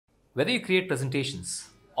Whether you create presentations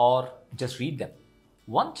or just read them,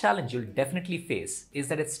 one challenge you'll definitely face is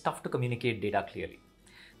that it's tough to communicate data clearly.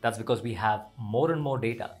 That's because we have more and more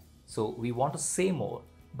data, so we want to say more,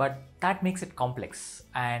 but that makes it complex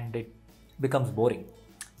and it becomes boring.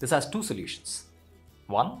 This has two solutions.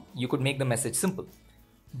 One, you could make the message simple,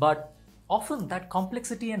 but often that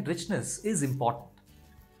complexity and richness is important.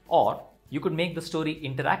 Or you could make the story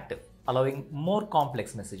interactive, allowing more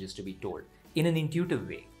complex messages to be told in an intuitive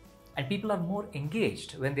way. And people are more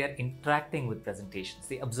engaged when they are interacting with presentations,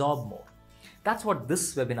 they absorb more. That's what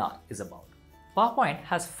this webinar is about. PowerPoint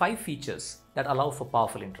has 5 features that allow for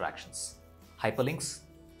powerful interactions: hyperlinks,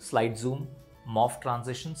 slide zoom, morph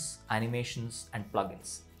transitions, animations, and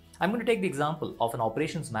plugins. I'm going to take the example of an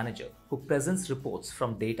operations manager who presents reports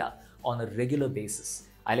from data on a regular basis.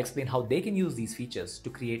 I'll explain how they can use these features to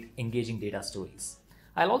create engaging data stories.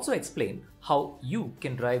 I'll also explain how you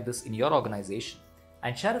can drive this in your organization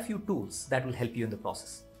and share a few tools that will help you in the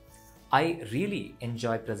process. I really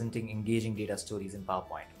enjoy presenting engaging data stories in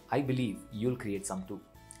PowerPoint. I believe you'll create some too.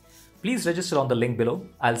 Please register on the link below.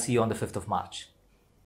 I'll see you on the 5th of March.